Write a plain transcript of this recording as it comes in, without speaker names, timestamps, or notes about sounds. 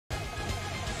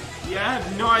Yeah, I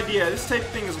have no idea. This tape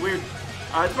thing is weird.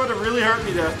 It's about to really hurt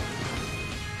me though.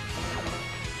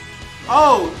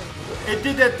 Oh! It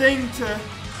did that thing to...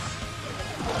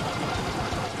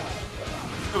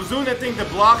 It was doing that thing to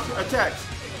block attacks.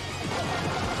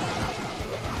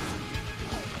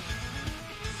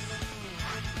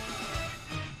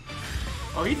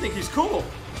 Oh, he think he's cool.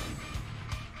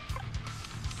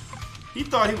 He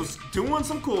thought he was doing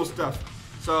some cool stuff.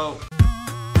 So...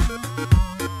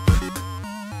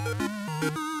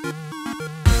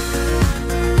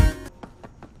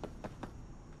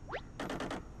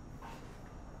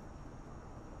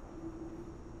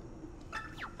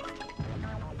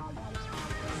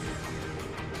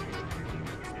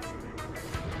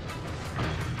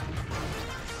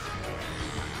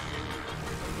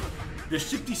 the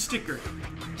shifty sticker.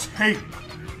 Tape.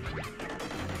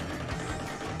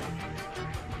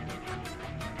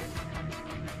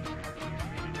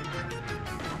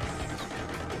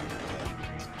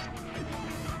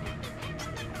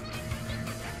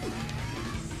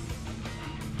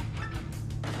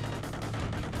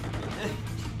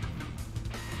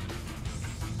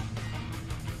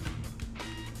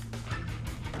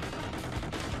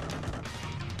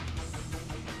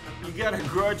 You got a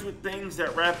grudge with things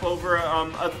that wrap over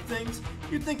other things?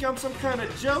 You think I'm some kind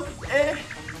of joke? Eh?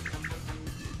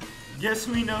 Guess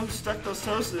we know who stuck those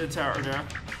toes to the tower now.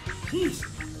 Jeez,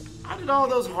 how did all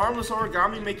those harmless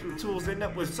origami making tools end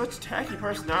up with such tacky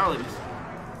personalities?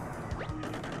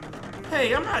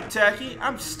 Hey, I'm not tacky,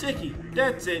 I'm sticky.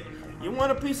 That's it. You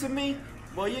want a piece of me?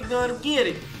 Well, you're gonna get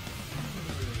it.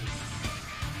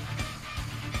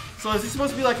 So is he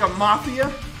supposed to be like a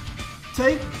mafia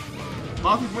tape?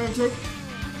 Mafia brand tape?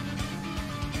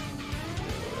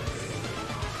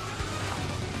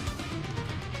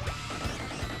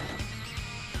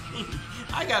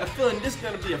 I got a feeling this is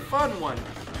gonna be a fun one.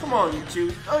 Come on, you two.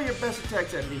 Throw your best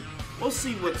attacks at me. We'll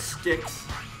see what sticks.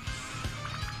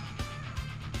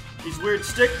 These weird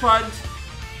stick puns.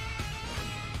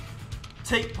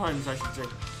 Tape puns, I should say.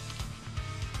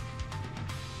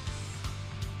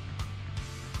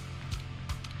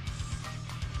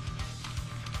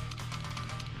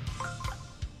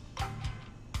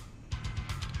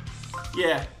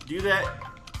 Yeah, do that.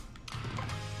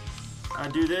 I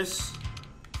do this.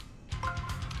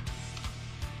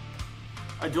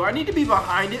 Do I need to be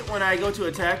behind it when I go to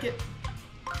attack it?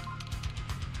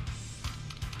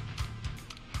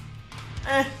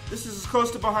 This is as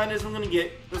close to behind as I'm gonna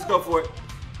get. Let's go for it.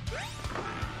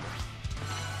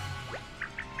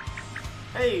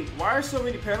 Hey, why are so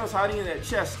many panels hiding in that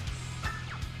chest?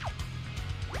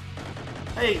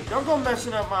 Hey, don't go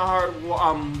messing up my heart.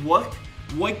 What?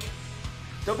 Wake.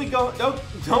 Don't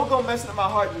go messing up my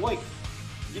heart. Wake.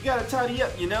 You gotta tidy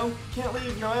up, you know. Can't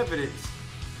leave no evidence.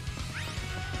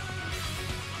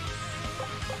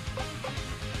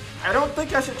 I don't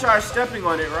think I should try stepping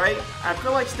on it, right? I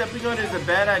feel like stepping on it is a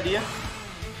bad idea.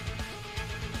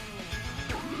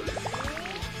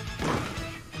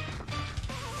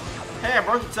 Hey, I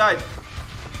broke inside.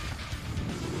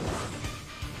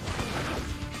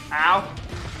 Ow.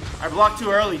 I blocked too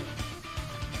early.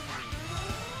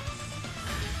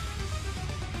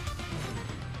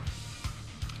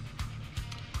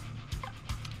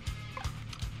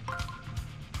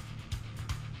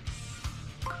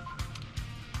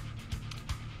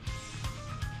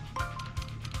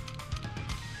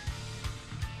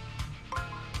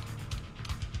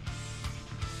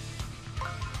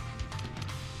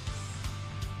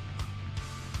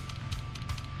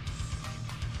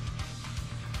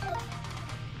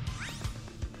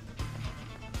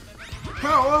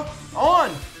 Power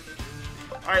on!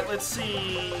 Alright, let's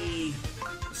see.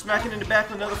 Smack it in the back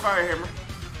with another fire hammer.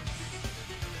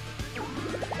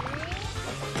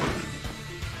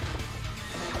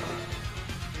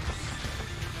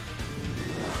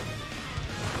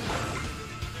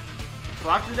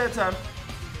 Blocked it that time.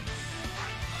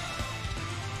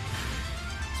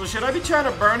 So should I be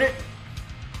trying to burn it?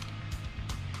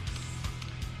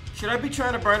 Should I be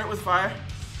trying to burn it with fire?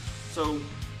 So,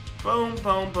 boom,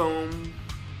 boom, boom,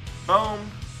 boom.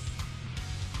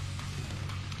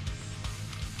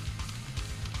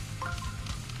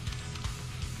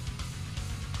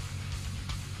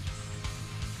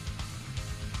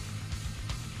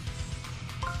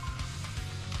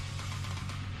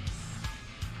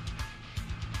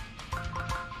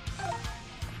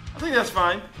 I think that's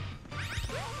fine.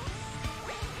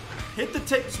 Hit the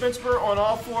tape dispenser on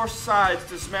all four sides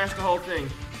to smash the whole thing.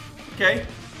 Okay?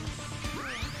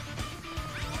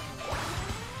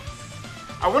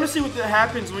 I want to see what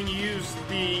happens when you use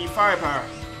the firepower.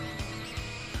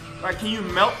 Like, can you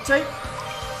melt tape?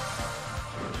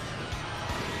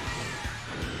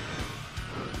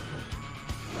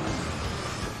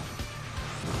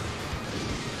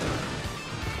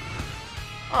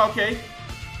 Oh, okay.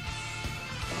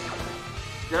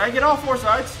 Did I get all 4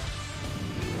 sides?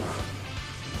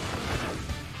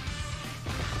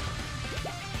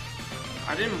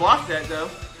 I didn't block that though.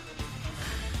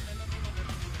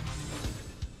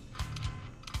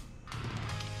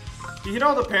 He hit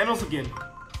all the panels again.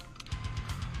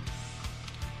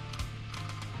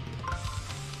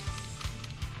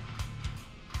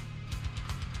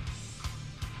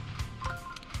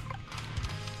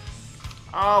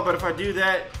 Oh, but if I do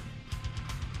that...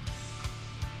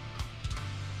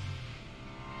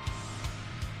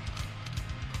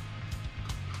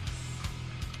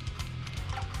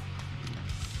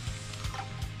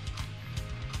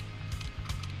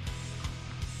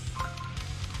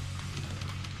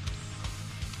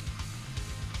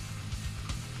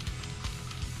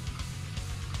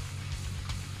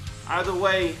 Either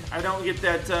way, I don't get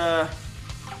that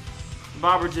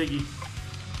bobber jiggy.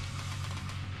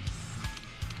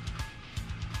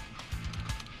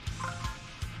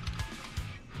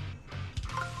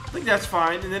 I think that's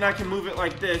fine, and then I can move it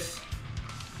like this.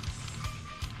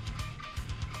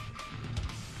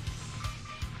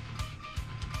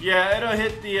 Yeah, it'll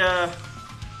hit the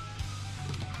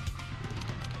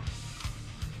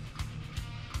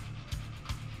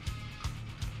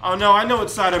Oh no, I know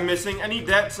what side I'm missing. I need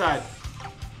that side.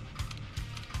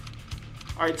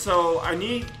 Alright, so I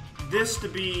need this to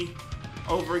be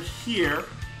over here.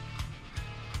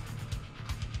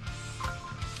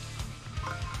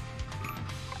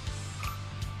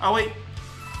 Oh wait.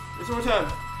 Give me some more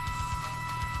time.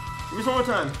 Give me some more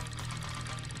time.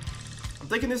 I'm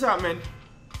thinking this out, man.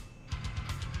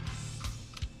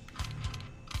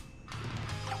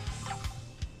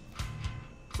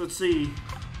 So let's see.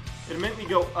 It meant me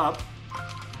go up.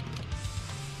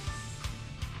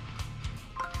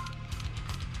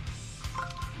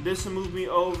 This will move me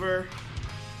over.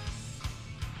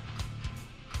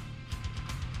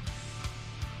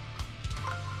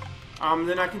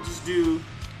 Then I can just do...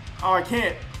 Oh, I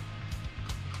can't.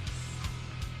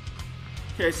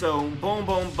 Okay, so boom,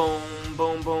 boom, boom,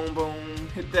 boom, boom, boom.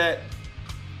 Hit that.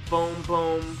 Boom,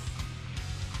 boom.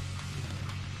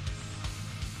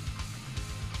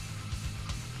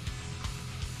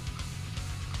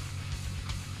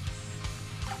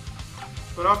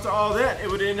 But after all that, it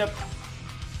would end up...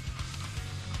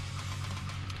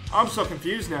 I'm so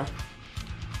confused now.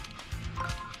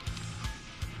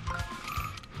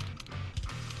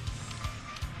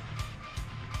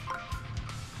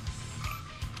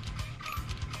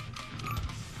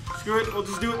 Screw it, we'll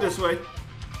just do it this way.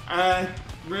 I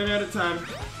ran out of time.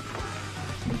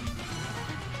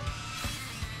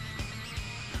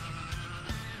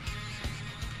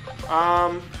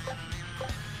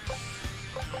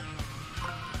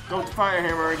 Go with the fire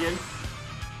hammer again.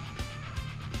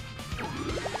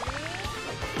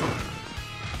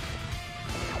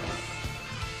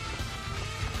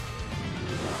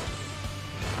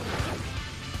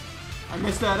 I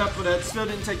messed that up, but that still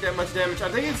didn't take that much damage.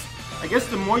 I guess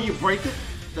the more you break it,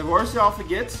 the worse off it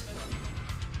gets.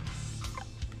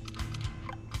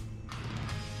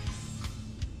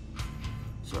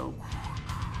 So.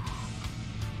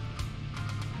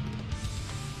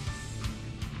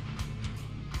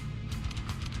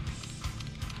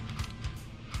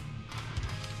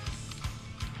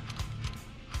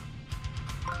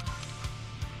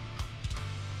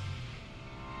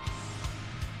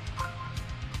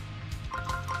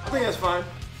 I think that's fine.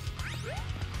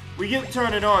 We get to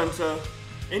turn it on, so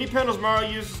any panels Mario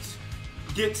uses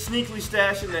get sneakily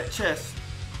stashed in that chest.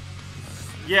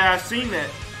 Yeah, I've seen that.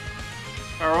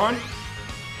 Are on.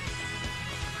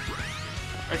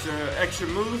 Extra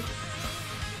move.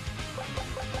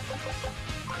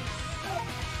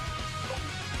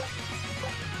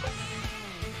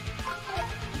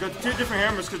 You got the 2 different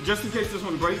hammers, because just in case this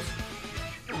one breaks.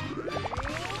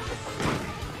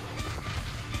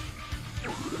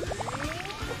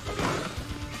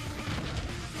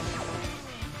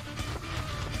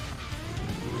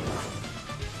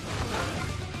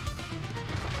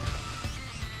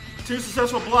 Two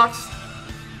successful blocks,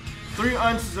 3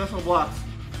 unsuccessful blocks.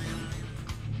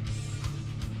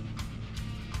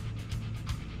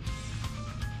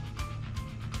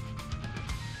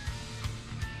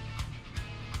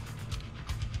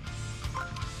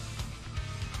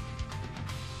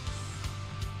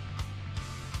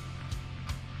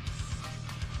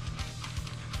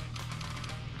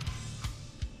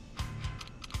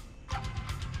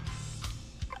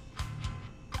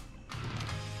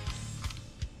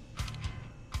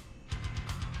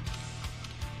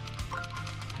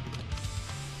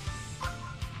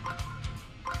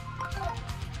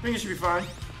 I think it should be fine.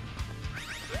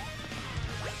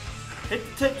 Hit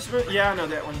the Tape spin. Yeah, I know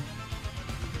that one.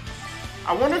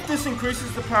 I wonder if this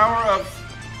increases the power of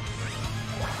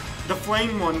the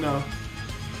flame one, though.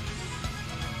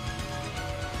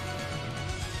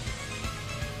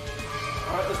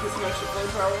 Alright, let's get some extra flame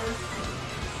power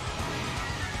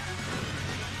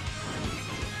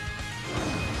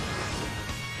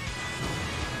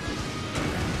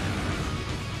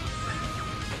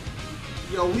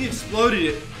in. Yo, we exploded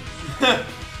it.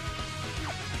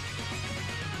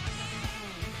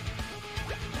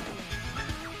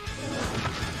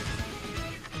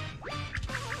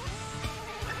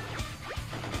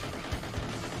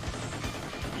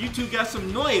 You two got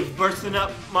some noise bursting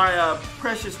up my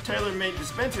precious tailor-made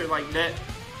dispenser like that.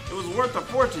 It was worth a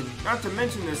fortune, not to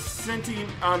mention the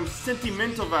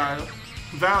sentimental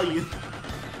value.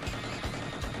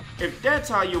 If that's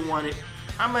how you want it,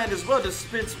 I might as well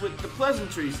dispense with the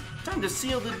pleasantries. Time to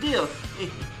seal the deal.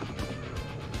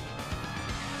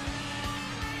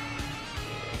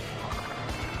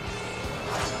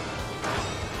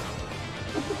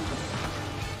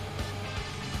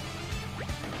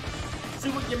 See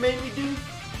what you made me do?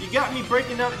 You got me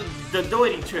breaking out the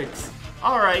doity tricks.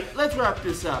 Alright, let's wrap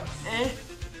this up.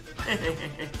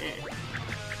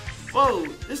 Whoa,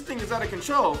 this thing is out of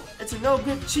control. It's a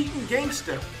no-good cheating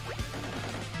gangster.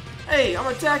 Hey, I'm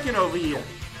attacking over here.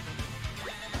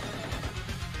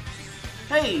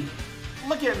 Hey,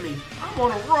 look at me. I'm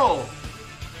on a roll.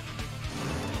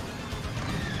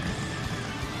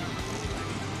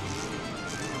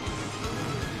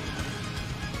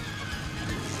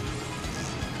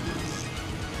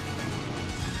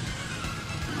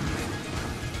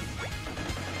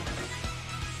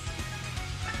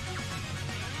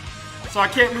 So I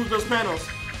can't move those panels.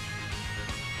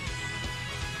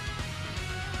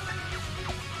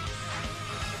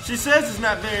 She says it's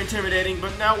not very intimidating,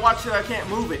 but now watch that I can't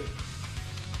move it.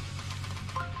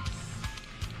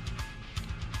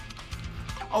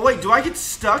 Oh wait, do I get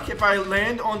stuck if I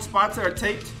land on spots that are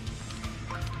taped?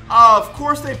 Of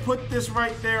course they put this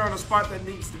right there on a spot that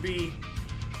needs to be.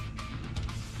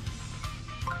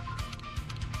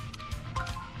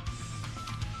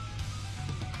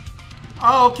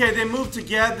 Oh, okay, they move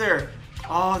together.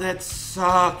 Oh, that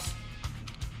sucks.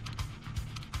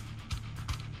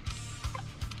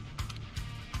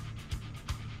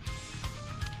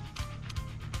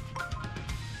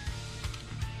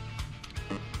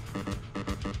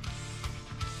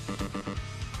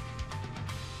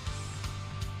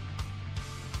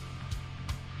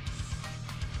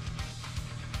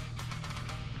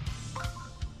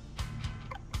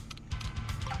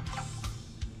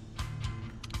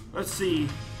 Let's see.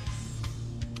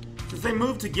 Since they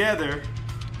move together.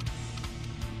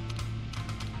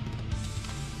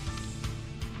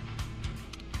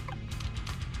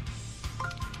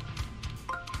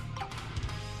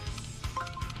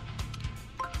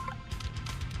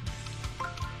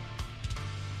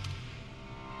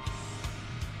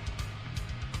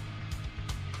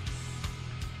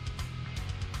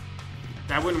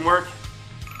 That wouldn't work.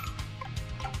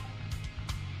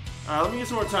 Let me get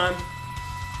some more time.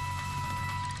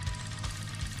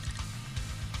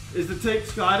 Is the tape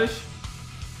Scottish?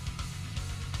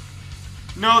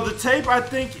 No, the tape I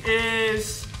think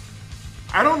is...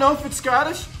 I don't know if it's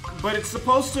Scottish, but it's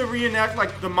supposed to reenact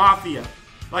like the mafia.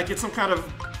 Like it's some kind of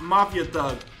mafia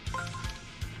thug.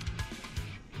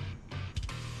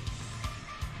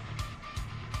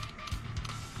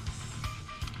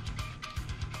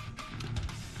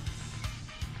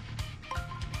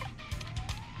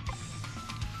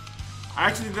 I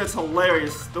actually think that's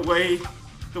hilarious, the way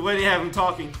they have him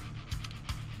talking.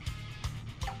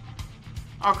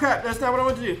 Oh crap, that's not what I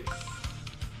want to do.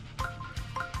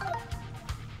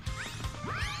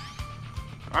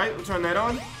 Alright, we'll turn that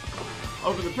on.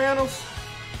 Open the panels.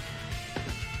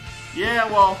 Yeah,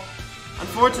 well,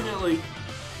 unfortunately.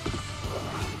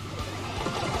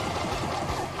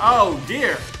 Oh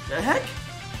dear, the heck?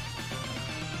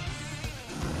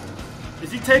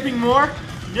 Is he taping more?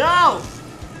 No!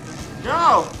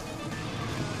 No!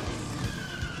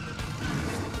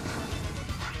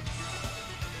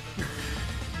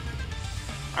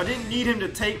 I didn't need him to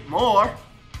tape more.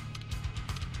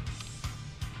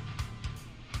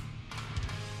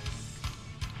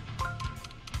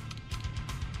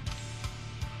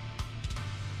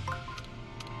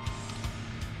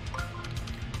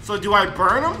 So do I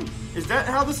burn him? Is that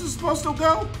how this is supposed to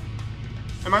go?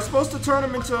 Am I supposed to turn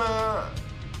him into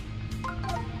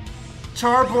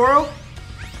charbroil?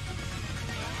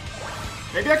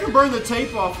 Maybe I can burn the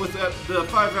tape off with the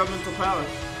 5 elemental power.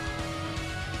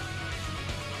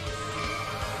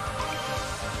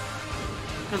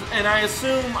 And I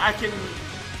assume I can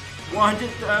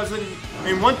 100,000,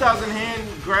 I mean 1,000 hand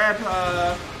grab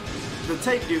the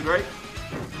tape dude, right?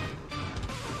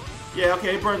 Yeah,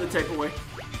 okay, burn the tape away.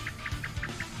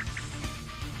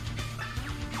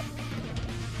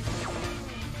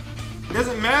 It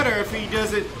doesn't matter if he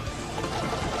does it.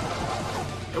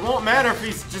 It won't matter if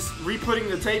he's just re-putting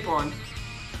the tape on.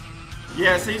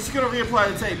 Yeah, so he's just gonna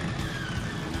reapply the tape.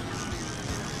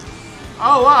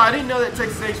 Oh wow, I didn't know that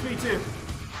takes his HP too.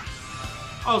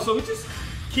 Oh, so we just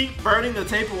keep burning the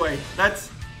tape away. That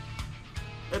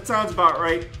sounds about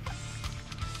right.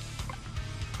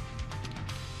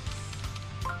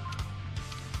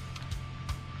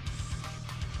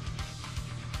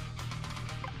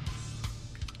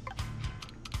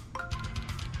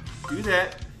 Do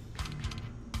that.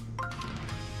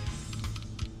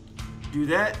 Do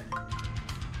that.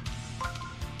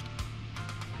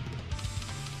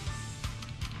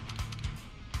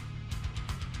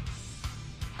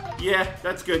 Yeah,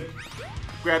 that's good.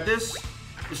 Grab this.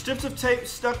 The strips of tape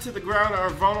stuck to the ground are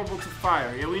vulnerable to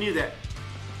fire. Yeah, we knew that.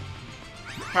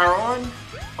 Power on.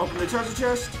 Open the treasure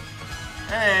chest.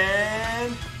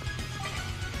 And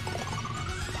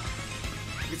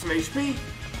get some HP.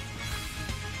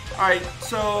 Alright,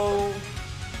 so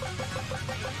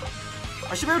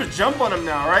I should be able to jump on him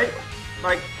now, right?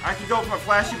 Like, I can go with my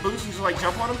flashy boots and just like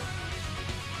jump on him?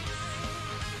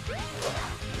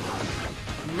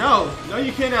 No, no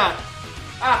you cannot.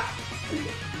 Ah!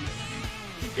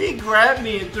 He grabbed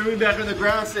me and threw me back on the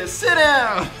ground and said, sit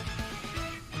down!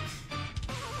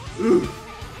 Ooh.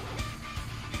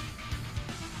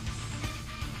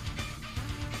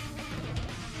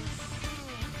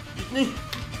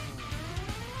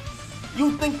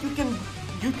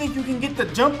 You think you can get the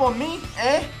jump on me,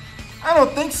 eh? I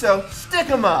don't think so. Stick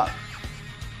him up.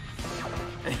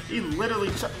 He literally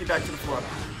chucked me back to the floor.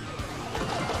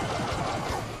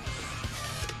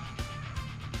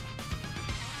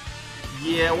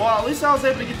 Yeah, well, at least I was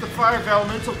able to get the fire of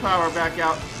elemental power back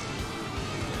out.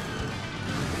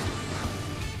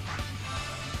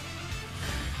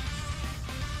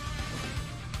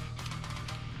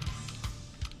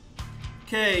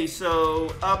 Okay,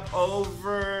 so up,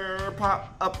 over,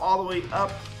 pop, up, all the way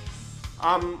up.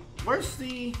 Where's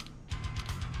the...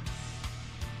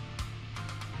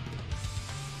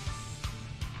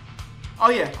 Oh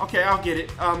yeah, okay, I'll get it.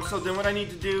 So then what I need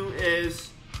to do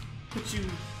is put you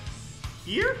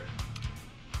here?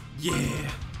 Yeah,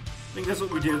 I think that's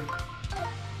what we do.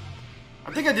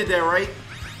 I think I did that right.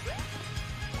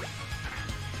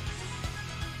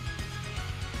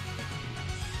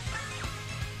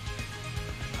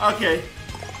 Okay.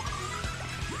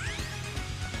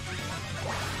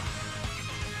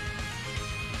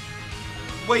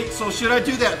 Wait, so should I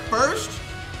do that first?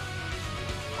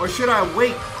 Or should I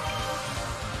wait?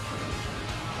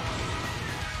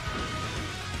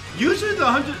 Usually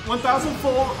the 1,000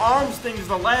 full arms thing is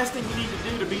the last thing you need to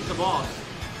do to beat the boss.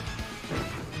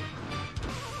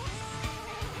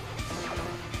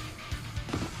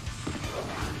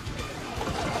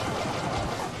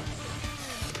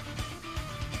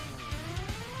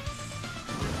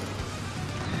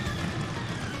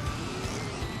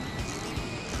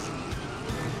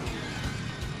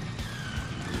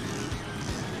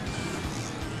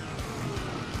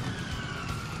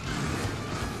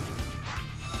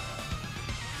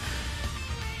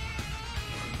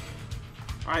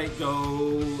 Alright,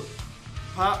 go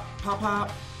pop, pop,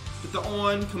 pop, hit the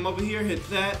on, come over here, hit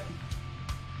that.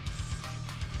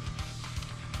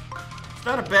 It's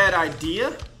not a bad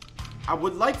idea. I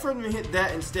would like for him to hit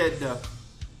that instead though.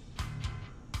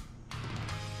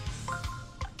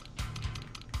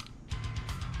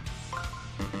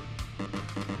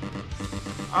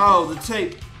 Oh, the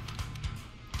tape.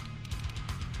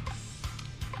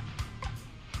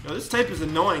 Yo, this tape is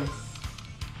annoying.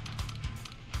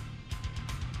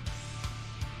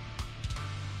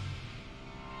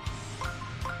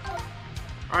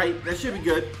 Alright, that should be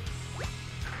good.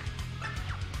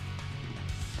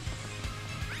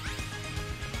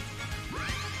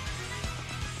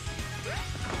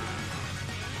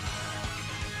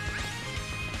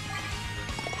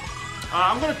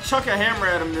 I'm gonna chuck a hammer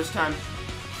at him this time.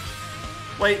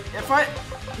 Wait,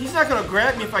 he's not gonna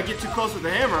grab me if I get too close with the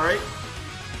hammer, right?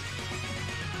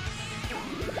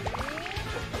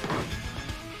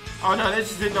 Oh no, that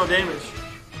just did no damage.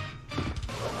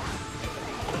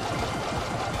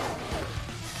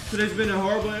 Today's been a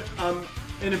horrible and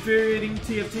infuriating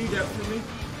TFT depth for me.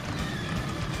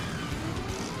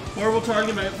 Horrible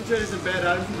targeting by infiltrators and bad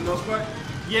items for the most part.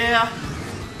 Yeah,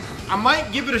 I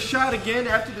might give it a shot again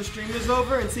after the stream is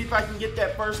over and see if I can get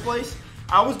that first place.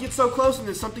 I always get so close and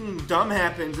then something dumb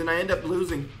happens and I end up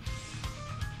losing.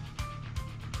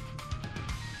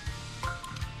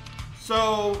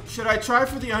 So, should I try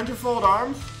for the 100-fold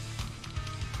arms?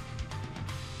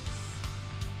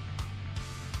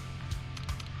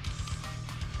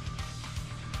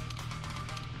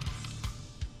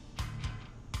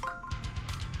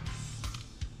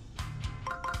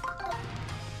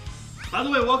 By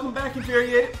the way, welcome back,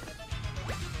 Infuriated.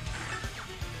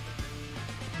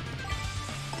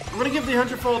 I'm gonna give the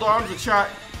 100-fold arms a shot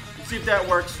and see if that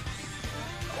works.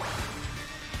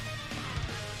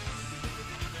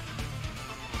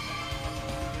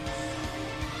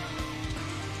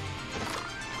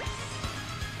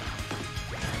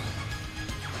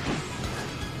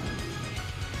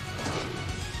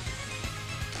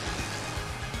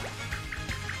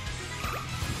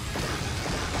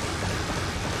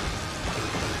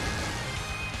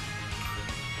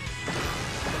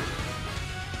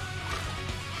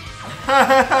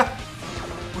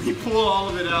 We pull all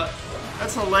of it out.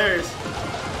 That's hilarious.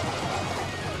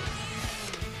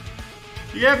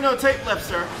 You have no tape left,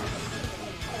 sir.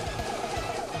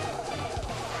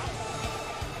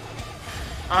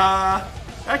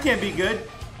 That can't be good.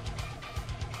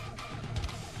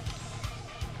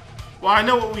 Well, I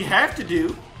know what we have to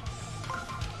do.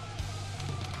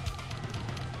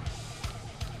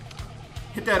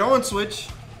 Hit that on switch.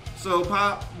 So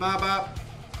pop, bop, bop.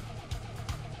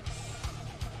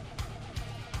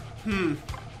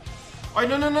 Oh,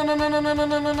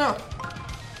 no.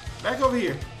 Back over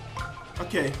here.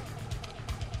 Okay.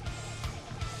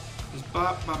 Just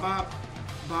bop, bop, bop,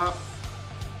 bop.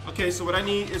 Okay, so what I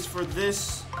need is for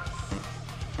this.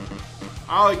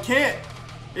 Oh, it can't.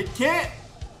 It can't.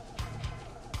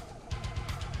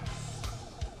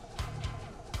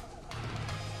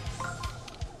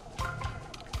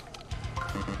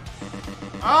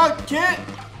 Oh, it can't.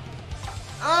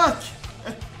 Oh,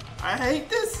 I hate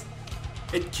this.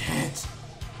 It can't.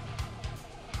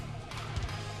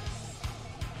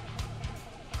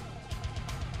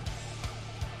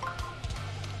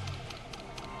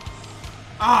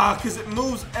 Ah, because it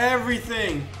moves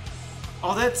everything.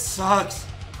 Oh, that sucks.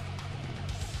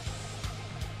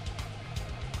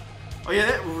 Oh yeah,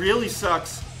 that really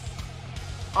sucks.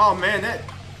 Oh man,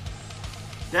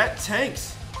 that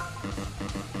tanks.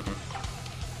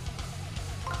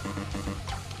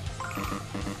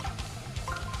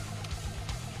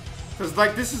 Because,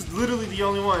 like, this is literally the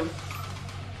only one.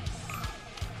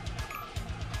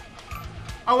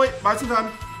 Oh, wait. Buy some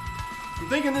time. I'm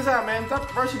thinking this out, man.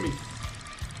 Stop rushing me.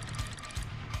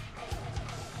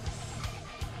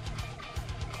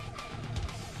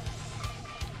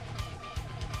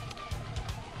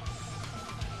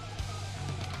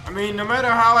 I mean, no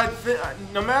matter how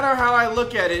I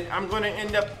look at it, I'm going to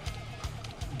end up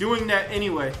doing that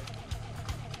anyway.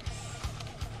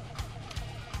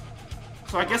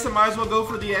 So I guess I might as well go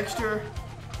for the extra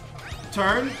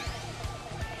turn.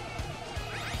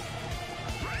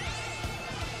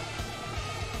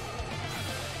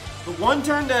 The one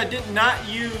turn that I did not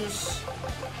use.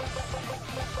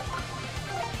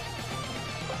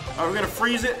 We're going to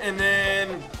freeze it and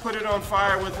then put it on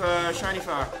fire with shiny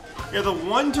fire. Yeah, the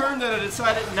one turn that I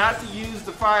decided not to use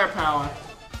the firepower.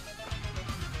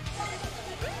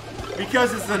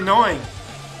 Because it's annoying.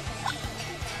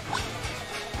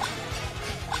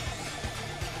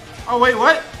 Oh, wait,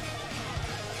 what?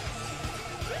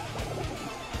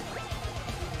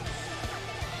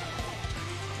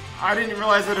 I didn't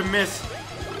realize that it missed.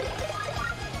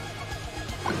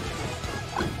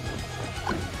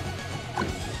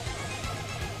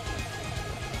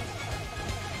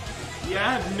 Yeah,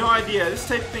 I have no idea. This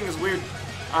tape thing is weird.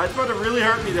 It's about to really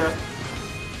hurt me, though.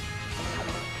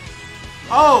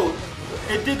 Oh!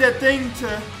 It did that thing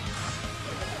to...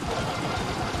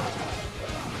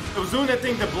 It was doing that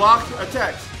thing to block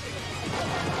attacks.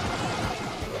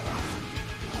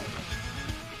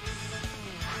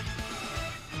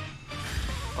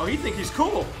 Oh, he think he's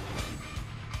cool.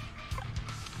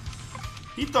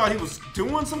 He thought he was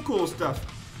doing some cool stuff.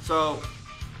 So,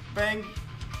 bang.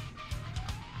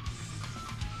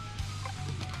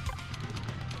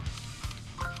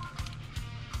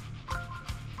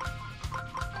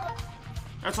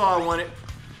 That's all I wanted.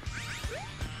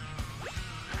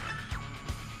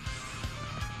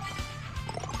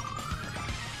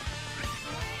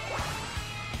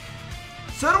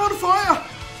 Set him on fire!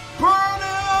 Burn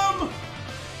him!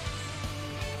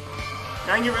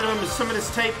 Now I can get rid of him with some of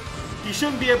this tape. He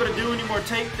shouldn't be able to do any more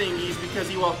tape thingies because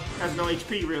he has no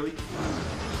HP, really.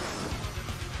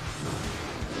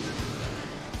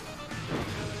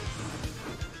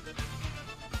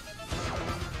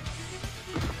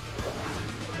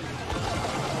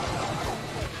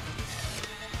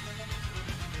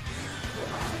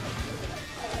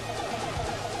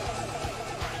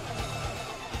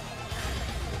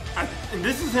 And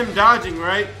this is him dodging,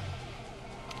 right?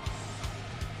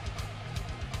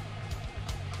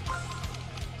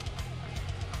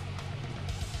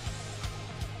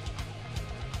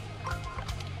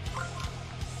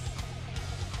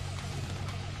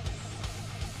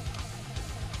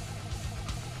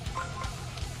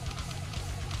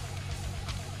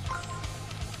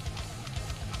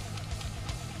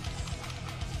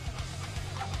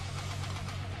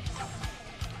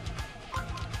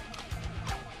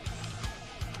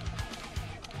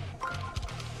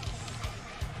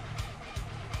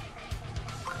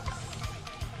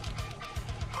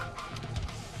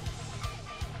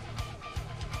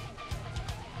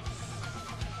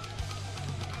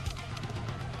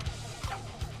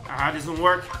 Ah, doesn't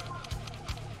work.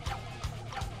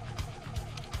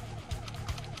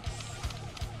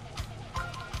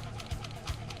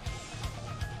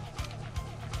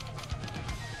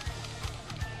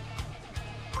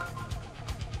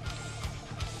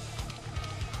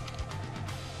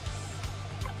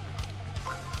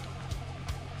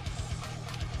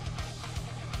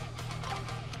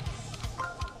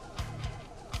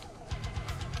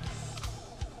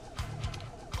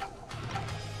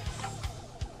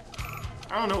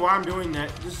 I don't know why I'm doing that.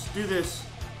 Just do this.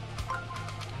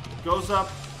 Goes up.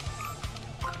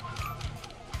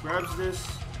 Grabs this.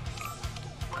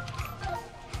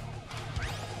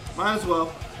 Might as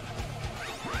well.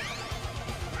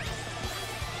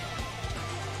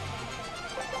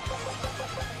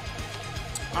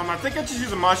 I think I just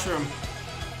use a mushroom.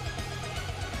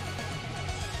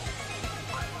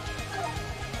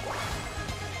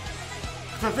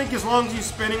 Because I think as long as he's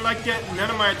spinning like that, none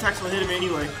of my attacks will hit him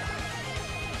anyway.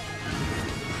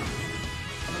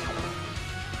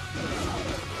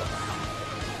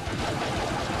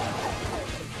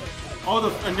 Oh,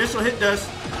 the initial hit does.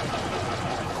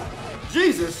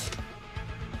 Jesus!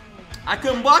 I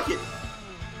couldn't block it.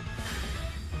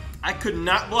 I could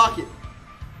not block it.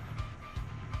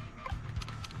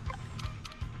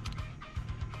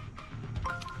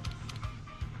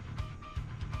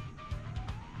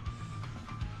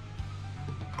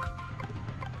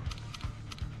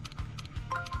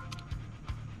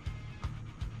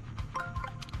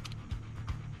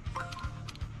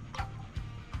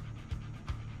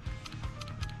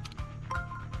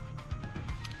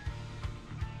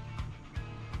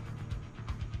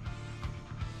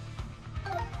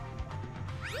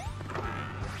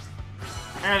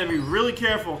 I had to be really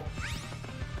careful.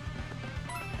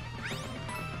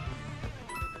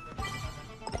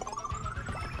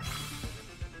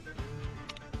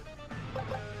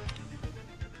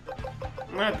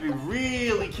 I'm gonna have to be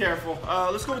really careful.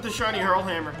 Let's go with the shiny Hurl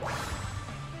Hammer.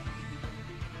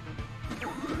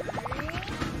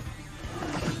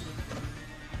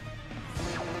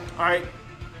 Alright.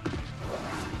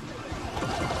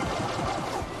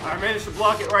 I managed to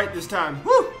block it right this time.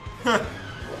 Woo!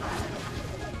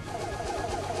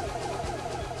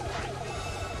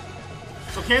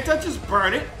 So can't I just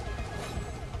burn it?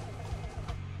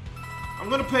 I'm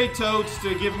gonna pay Toads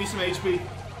to give me some HP.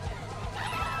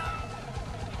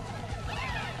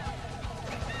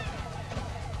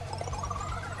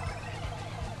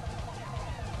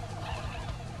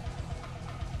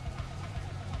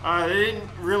 They didn't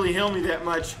really heal me that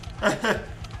much.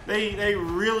 They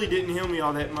really didn't heal me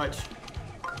all that much.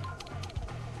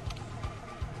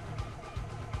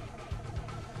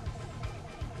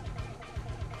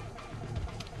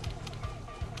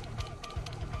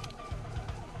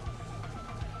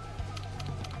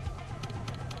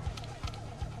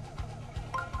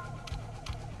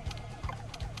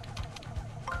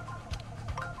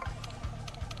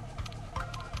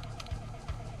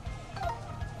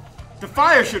 The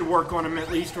fire should work on him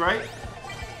at least, right?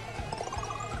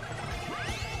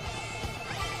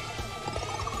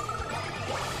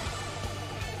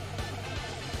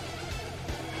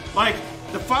 Like,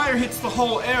 the fire hits the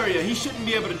whole area. He shouldn't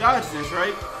be able to dodge this,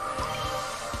 right?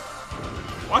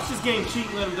 Watch this game cheat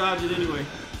and let him dodge it anyway.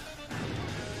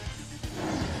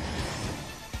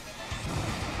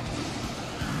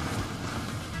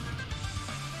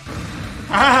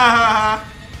 Ha ha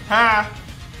ha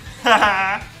ha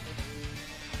ha.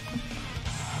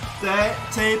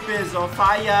 That tape is on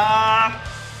fire.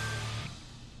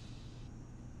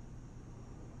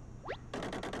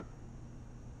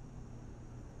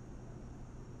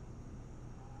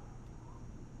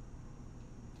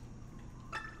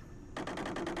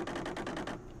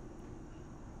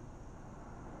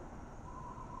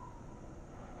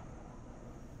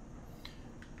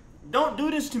 Don't do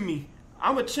this to me.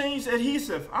 I'm a changed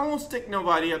adhesive. I won't stick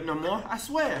nobody up no more. I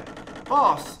swear.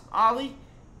 Boss, Ollie.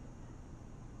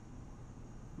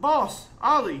 Boss,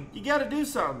 Ollie, you gotta do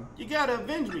something. You gotta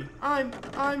avenge me.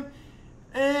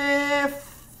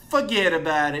 Forget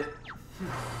about it.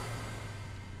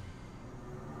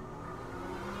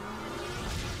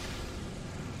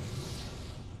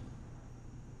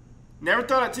 Never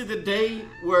thought I'd see the day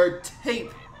where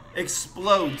tape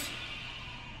explodes.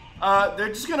 They're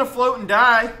just gonna float and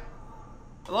die.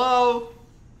 Hello?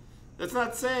 That's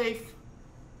not safe.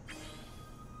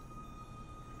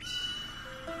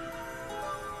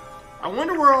 I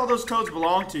wonder where all those toads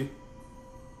belong to.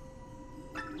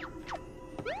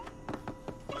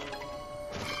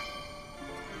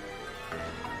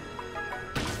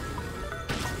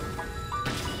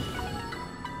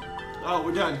 Oh,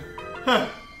 we're done. Huh.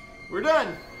 We're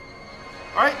done.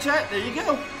 Alright, chat, there you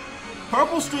go.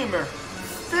 Purple streamer.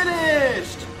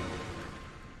 Finished!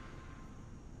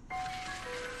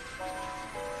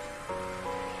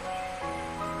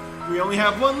 We only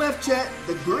have one left, chat.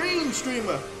 The green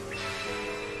streamer.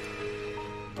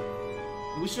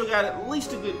 We still got at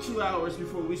least a good 2 hours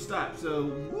before we stop, so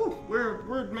woo,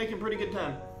 we're making pretty good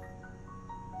time.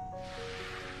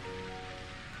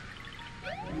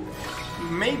 We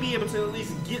may be able to at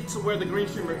least get to where the green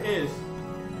streamer is.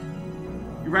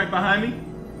 You right behind me?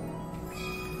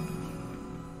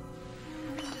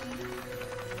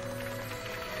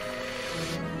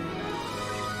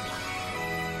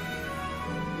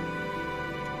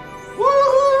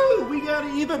 Woohoo! We got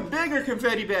an even bigger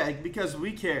confetti bag because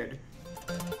we cared.